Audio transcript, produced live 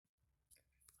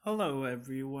Hello,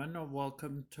 everyone, and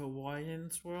welcome to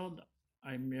Wyan's World.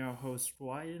 I'm your host,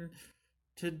 Wyan.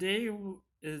 Today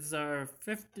is our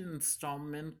fifth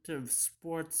installment of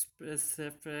Sports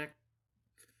Specific.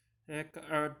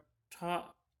 Our, to-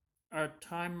 our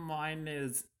timeline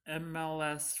is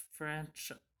MLS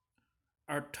franchise.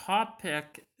 Our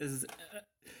topic is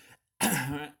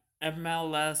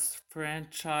MLS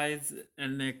franchise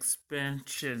and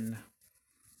expansion.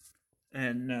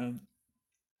 And, uh,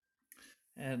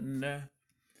 and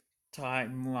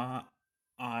timeline.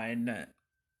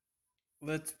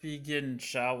 Let's begin,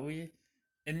 shall we?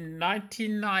 In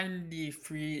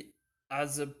 1993,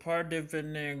 as a part of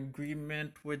an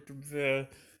agreement with the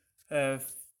uh,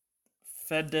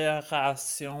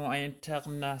 Fédération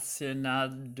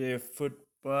Internationale de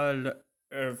Football,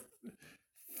 uh,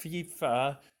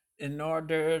 FIFA, in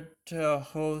order to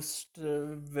host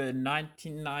the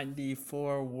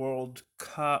 1994 World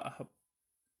Cup,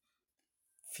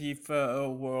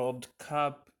 FIFA World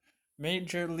Cup,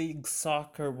 Major League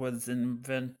Soccer was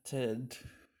invented.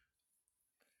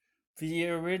 The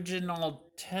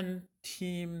original 10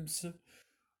 teams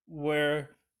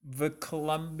were the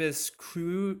Columbus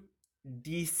Crew,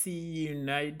 DC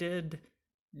United,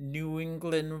 New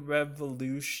England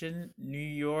Revolution, New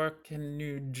York and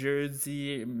New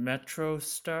Jersey Metro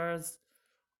Stars,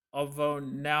 although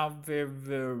now they're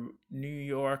the New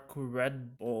York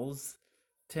Red Bulls,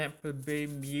 Tampa Bay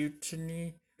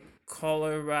Mutiny,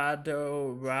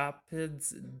 Colorado Rapids,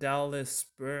 Dallas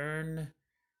Burn,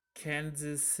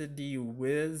 Kansas City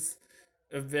Wiz,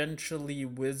 eventually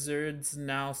Wizards,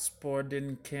 now sport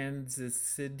in Kansas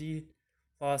City,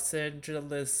 Los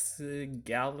Angeles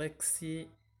Galaxy,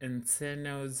 and San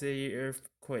Jose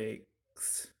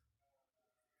Earthquakes.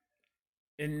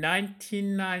 In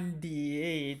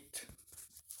 1998,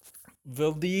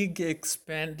 the league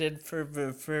expanded for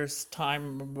the first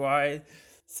time,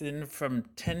 rising from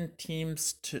 10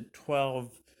 teams to 12.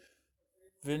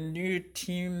 The new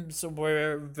teams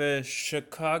were the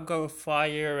Chicago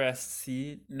Fire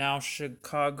SC, now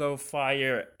Chicago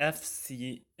Fire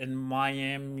FC, and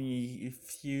Miami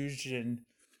Fusion.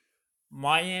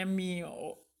 Miami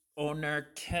owner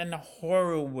Ken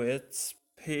Horowitz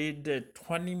paid a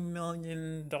 $20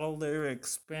 million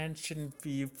expansion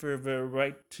fee for the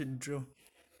right to join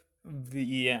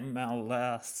the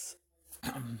MLS.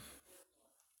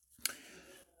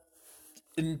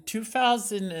 In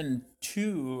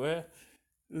 2002,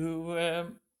 who, uh,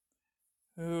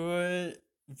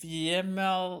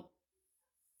 VML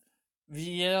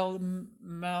VMLS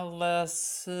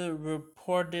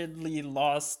reportedly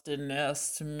lost an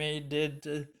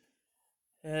estimated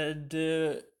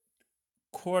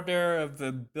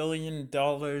 $250 million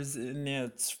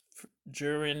in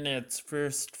during its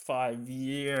first 5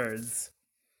 years.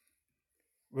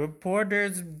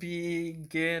 Reporters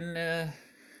began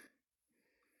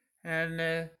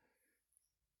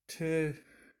to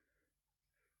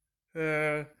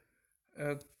uh,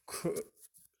 uh,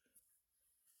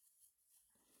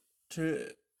 to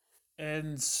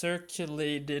and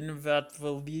circulating that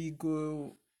the league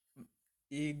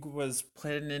was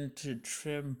planning to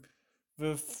trim.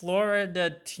 The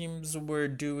Florida teams were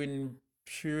doing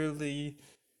purely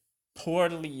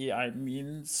poorly,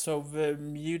 so the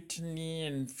Mutiny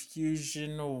and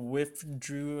Fusion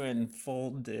withdrew and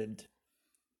folded.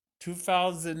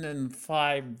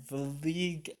 2005, the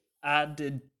league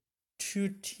added two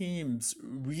teams,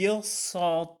 Real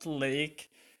Salt Lake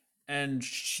and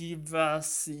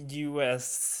Chivas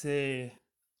USA.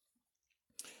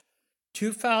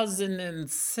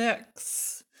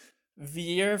 2006,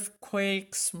 the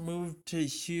Earthquakes moved to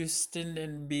Houston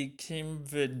and became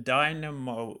the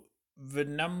Dynamo. The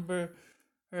number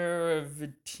of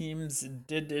the teams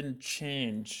didn't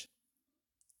change.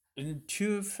 In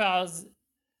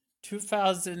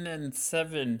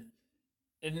 2007,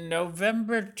 in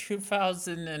November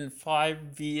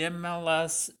 2005, the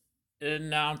MLS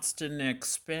announced an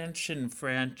expansion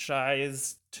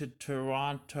franchise to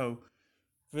Toronto.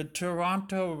 The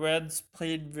Toronto Reds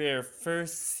played their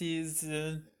first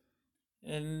season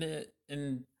in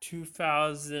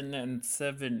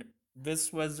 2007.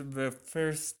 This was the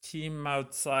first team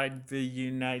outside the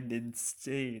United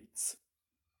States.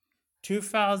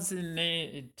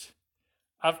 2008.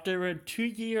 After a 2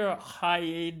 year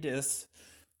hiatus,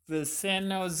 the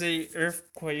San Jose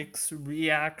Earthquakes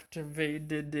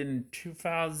reactivated in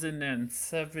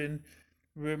 2007,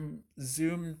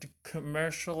 resumed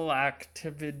commercial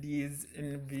activities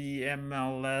in the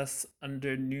MLS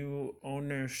under new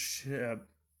ownership.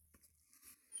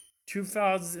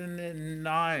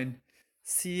 2009,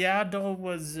 Seattle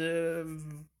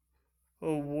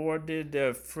awarded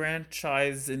a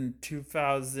franchise in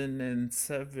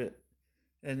 2007,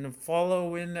 and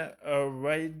following a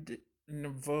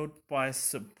write-in vote by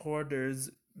supporters,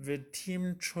 the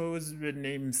team chose the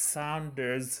name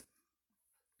Sounders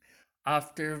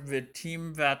after the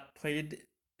team that played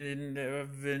in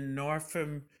the North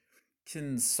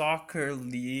American Soccer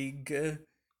League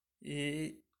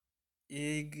in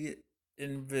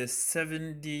the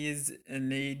 70s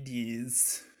and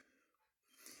 80s.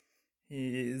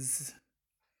 Is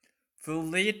the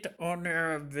late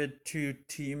owner of the two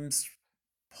teams,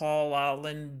 Paul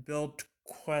Allen, built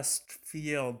Quest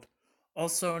Field,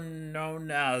 also known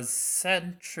as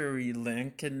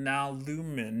CenturyLink and now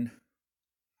Lumen.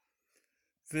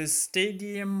 The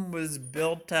stadium was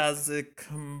built as a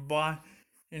combined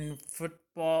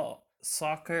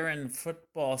soccer and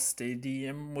football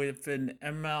stadium with an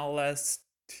MLS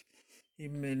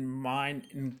team in mind,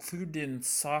 including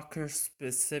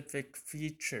soccer-specific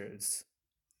features.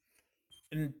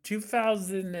 In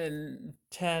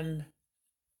 2010,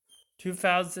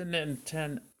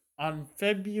 on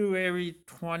February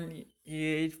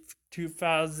 28,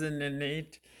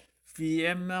 2008, the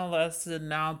MLS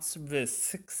announced the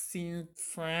 16th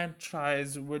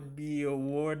franchise would be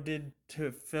awarded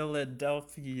to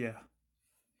Philadelphia.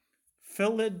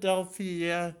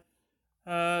 Philadelphia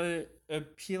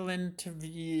appealed to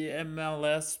the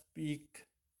MLS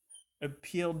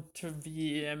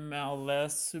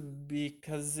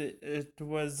because it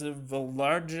was the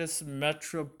largest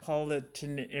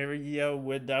metropolitan area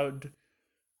without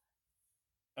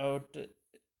an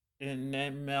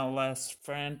MLS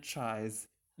franchise,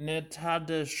 and it had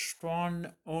a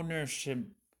strong ownership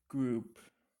group.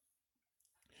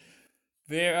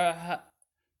 There had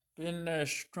been a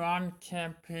strong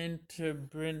campaign to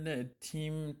bring a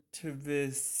team to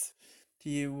this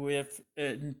with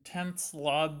intense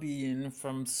lobbying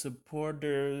from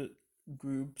supporter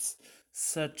groups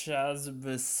such as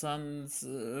the Sons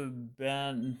of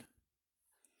Ben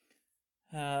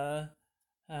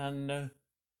and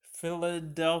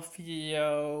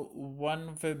Philadelphia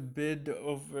won the bid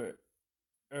over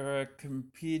a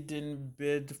competing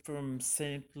bid from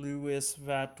St. Louis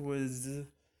that was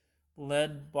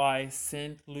led by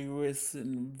St. Louis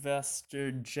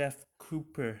investor Jeff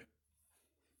Cooper.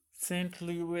 St.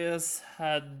 Louis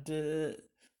had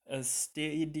a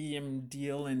stadium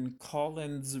deal in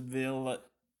Collinsville,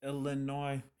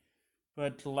 Illinois,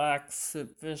 but lacked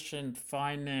sufficient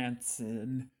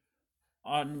financing.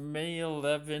 On May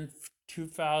 11th,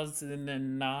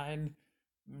 2009,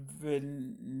 the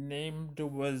name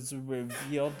was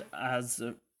revealed as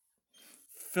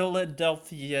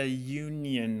Philadelphia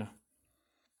Union.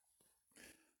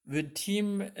 The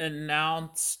team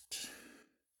announced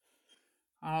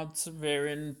their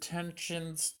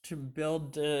intentions to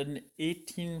build an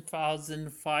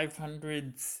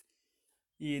 18,500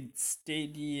 seat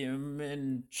stadium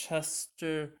in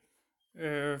Chester,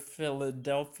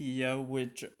 Philadelphia,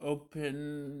 which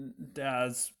opened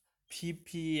as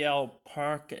PPL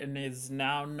Park and is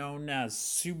now known as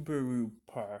Subaru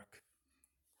Park.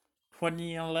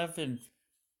 2011,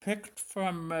 picked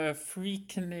from 3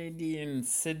 Canadian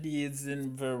cities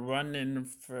in the run-in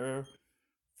for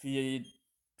the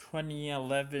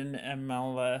 2011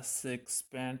 MLS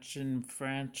expansion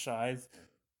franchise.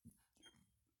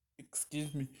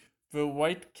 The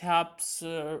Whitecaps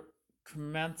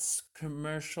commenced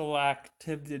commercial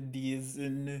activities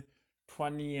in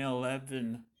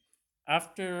 2011.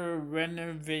 After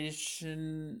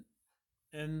renovation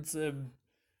of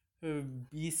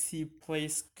BC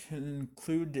Place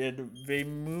concluded, they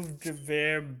moved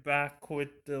there back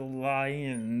with the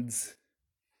Lions.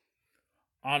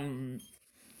 On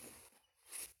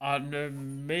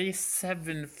May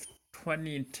 7th,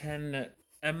 2010,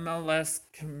 MLS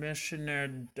Commissioner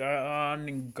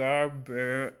Don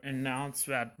Garber announced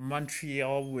that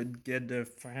Montreal would get a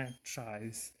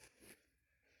franchise.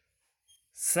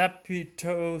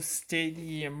 Saputo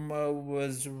Stadium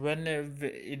was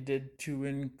renovated to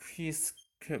increase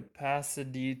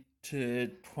capacity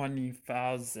to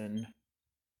 20,000.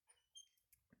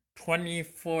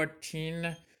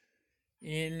 2014,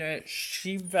 in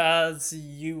Chivas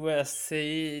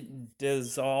USA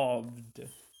dissolved.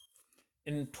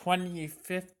 In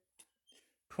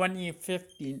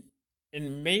 2015,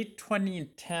 in May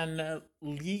 2010,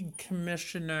 League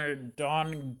Commissioner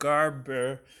Don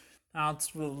Garber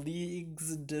announced the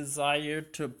league's desire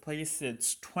to place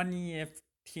its 20th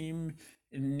team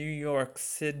in New York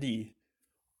City.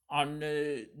 On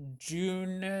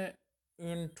June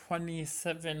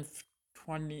 27th,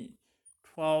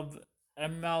 2012,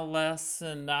 MLS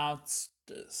announced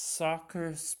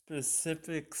Soccer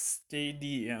Specific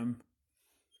Stadium.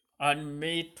 On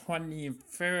May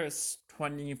 21st,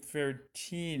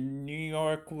 2013, New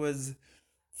York was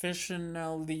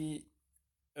officially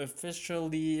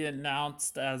officially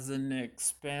announced as an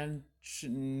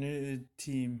expansion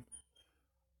team.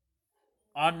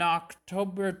 On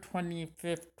October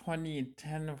 25th,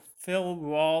 2010,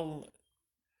 Phil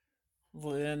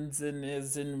Rollins and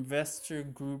his investor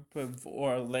group of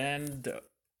Orlando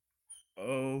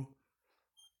O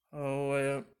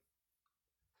O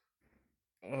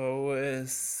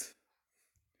OS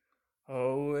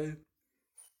O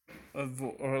of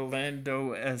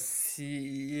Orlando SC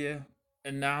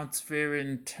announced their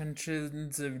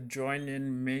intentions of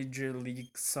joining Major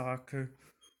League Soccer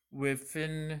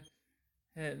within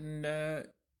the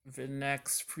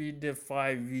next 3 to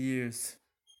 5 years.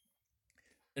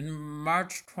 In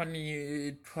March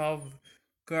 2012,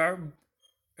 Garber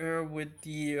with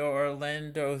the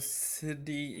Orlando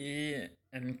City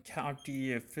and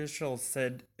County officials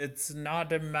said it's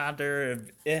not a matter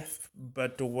of if,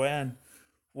 but when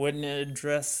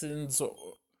addressing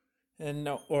in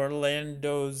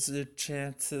Orlando's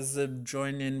chances of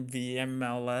joining the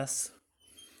MLS.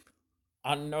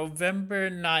 On November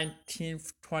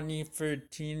 19th,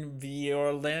 2013, the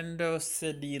Orlando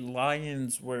City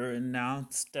Lions were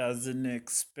announced as an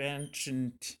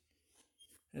expansion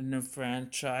in the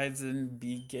franchise and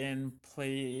began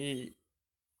play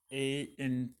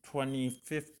in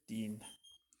 2015.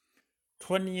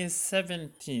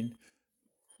 2017,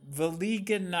 the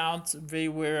league announced they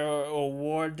were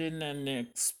awarding an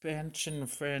expansion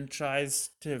franchise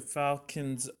to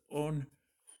Falcons' own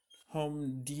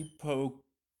Home Depot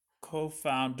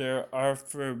co-founder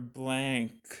Arthur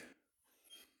Blank.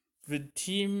 The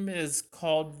team is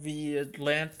called the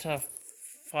Atlanta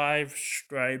Five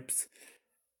Stripes,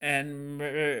 and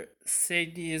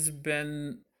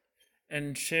Mercedes-Benz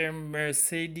and share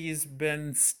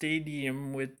Mercedes-Benz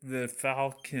Stadium with the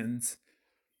Falcons.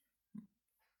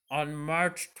 On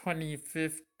March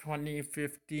 25th,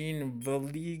 2015, the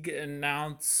league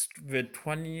announced the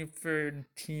 23rd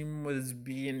team was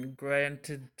being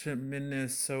granted to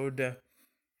Minnesota.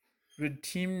 The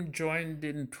team joined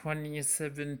in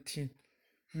 2017.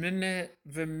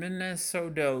 The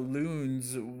Minnesota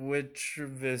Loons, which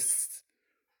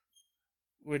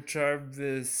are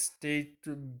the state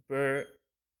bird,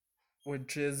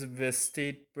 which is the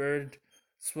state bird,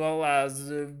 as well as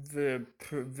the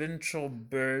provincial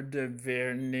bird of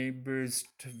their neighbors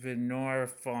to the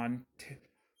north,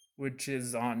 which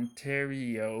is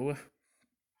Ontario.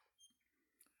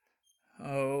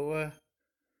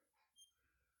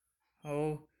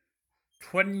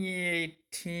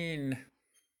 2018.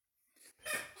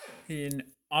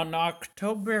 On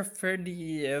October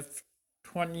 30th,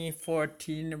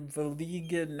 2014, the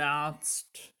league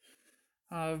announced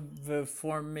the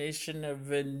formation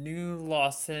of a new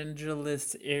Los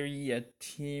Angeles area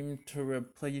team to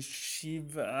replace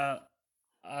Chivas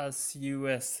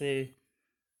USA,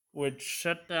 which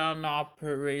shut down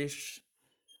operations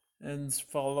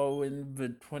following the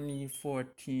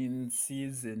 2014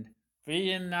 season. They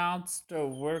announced a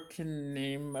working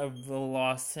name of the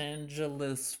Los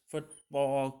Angeles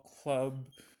Football Club,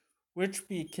 which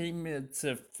became its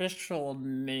official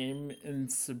name in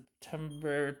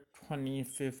September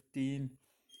 2015.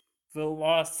 The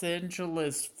Los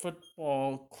Angeles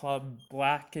Football Club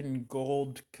Black and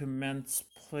Gold commenced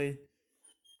play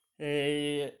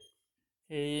in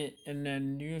a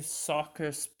new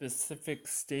soccer-specific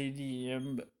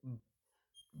stadium,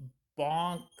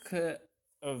 Banc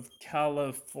of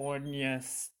California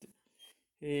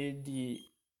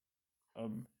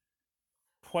Stadium.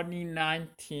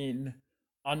 2019.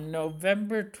 On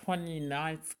November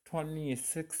 29th,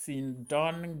 2016,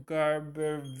 Don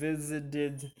Garber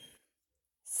visited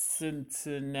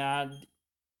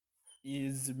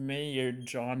Cincinnati's Mayor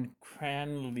John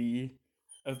Cranley,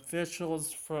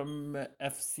 officials from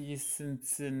FC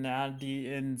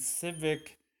Cincinnati, and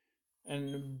civic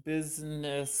and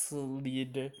business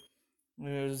leaders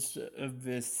of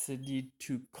the city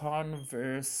to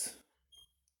converse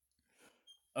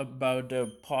about a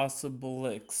possible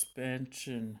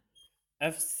expansion.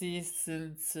 FC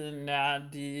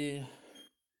Cincinnati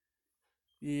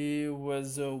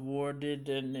was awarded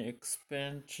an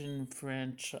expansion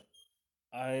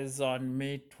franchise on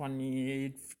May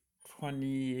 28th,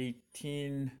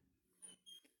 2018,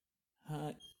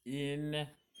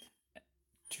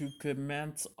 to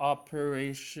commence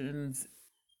operations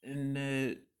in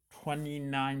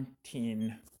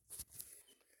 2019.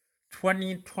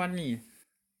 2020.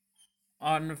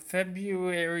 On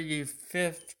February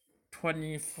 5th,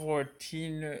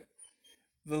 2014,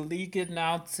 The league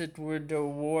announced it would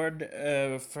award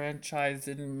a franchise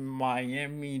in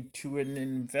Miami to an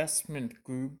investment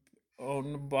group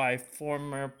owned by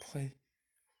former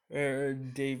player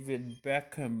David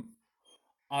Beckham.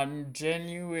 On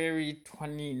January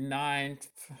 29th,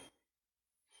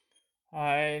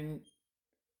 Hein,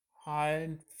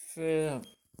 Heinz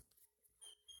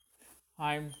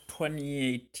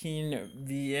 2018,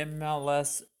 the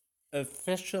MLS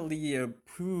officially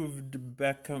approved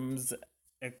Beckham's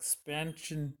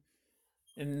expansion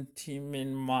in team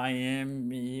in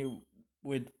Miami,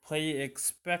 with play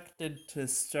expected to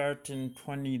start in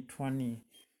 2020.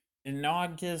 In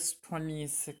August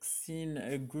 2016,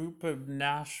 a group of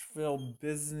Nashville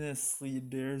business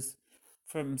leaders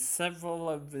from several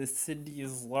of the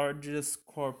city's largest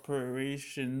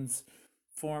corporations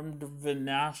formed the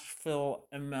Nashville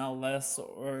MLS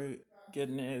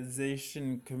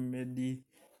Organization Committee,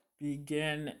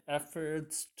 began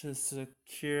efforts to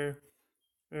secure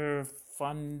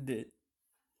funding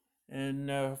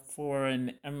for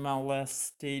an MLS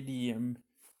stadium.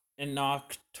 In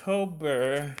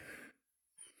October,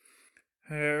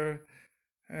 her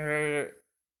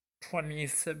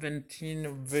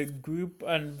 2017, the group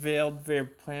unveiled their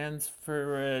plans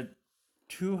for a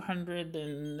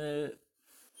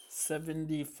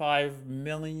 $275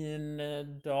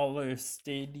 million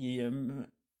stadium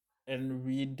and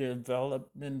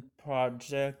redevelopment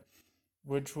project,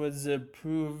 which was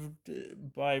approved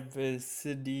by the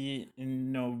city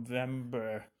in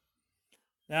November.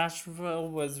 Nashville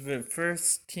was the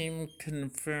first team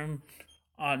confirmed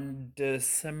on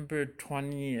December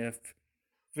 20th.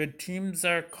 The teams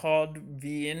are called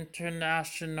the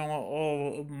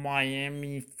International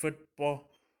Miami Football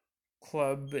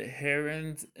Club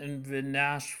Herons and the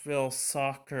Nashville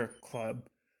Soccer Club.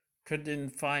 Couldn't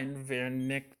find their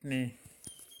nicknames.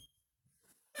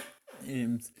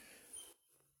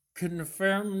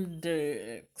 Confirmed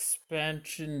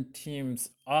expansion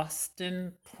teams: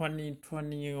 Austin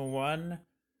 2021,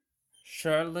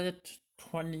 Charlotte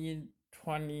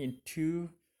 2022,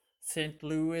 St.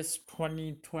 Louis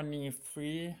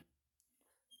 2023.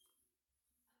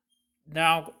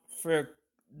 Now,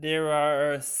 there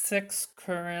are 6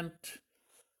 current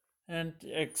and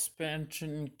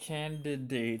expansion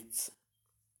candidates: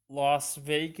 Las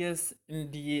Vegas,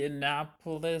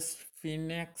 Indianapolis,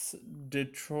 Phoenix,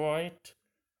 Detroit,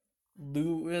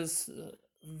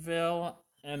 Louisville,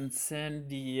 and San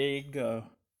Diego.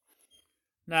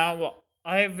 Now,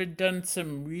 I've done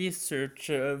some research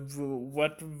of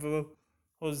what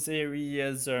those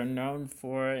areas are known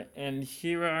for, and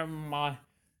here are my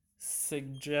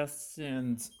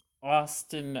suggestions: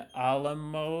 Austin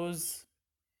Alamos,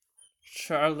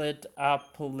 Charlotte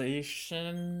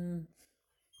Appalachian,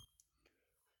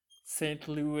 St.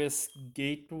 Louis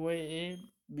Gateway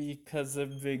because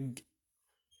of the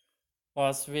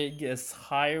Las Vegas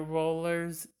High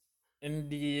Rollers,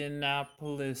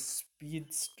 Indianapolis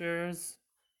Speedsters,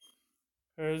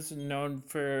 who's known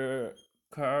for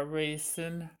car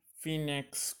racing,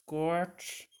 Phoenix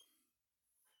Scorch,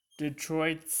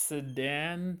 Detroit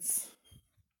Sedans,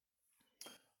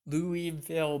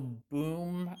 Louisville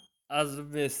Boom, as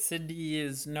the city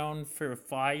is known for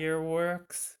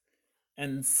fireworks,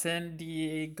 and San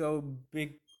Diego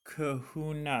Big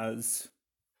Kahunas,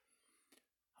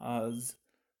 as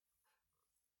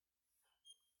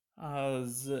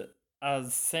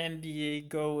San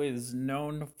Diego is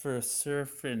known for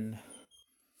surfing.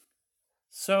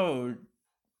 So,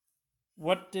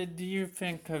 what did you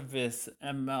think of this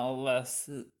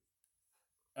MLS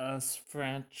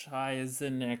franchise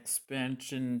and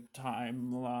expansion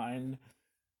timeline?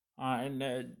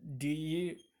 And do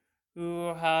you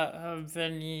have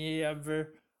any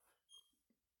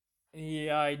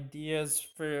ideas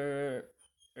for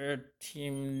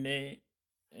team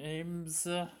names?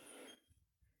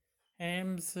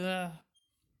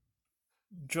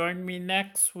 Join me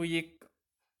next week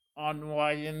on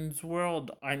Wyan's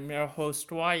World. I'm your host,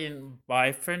 Wyan.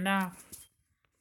 Bye for now.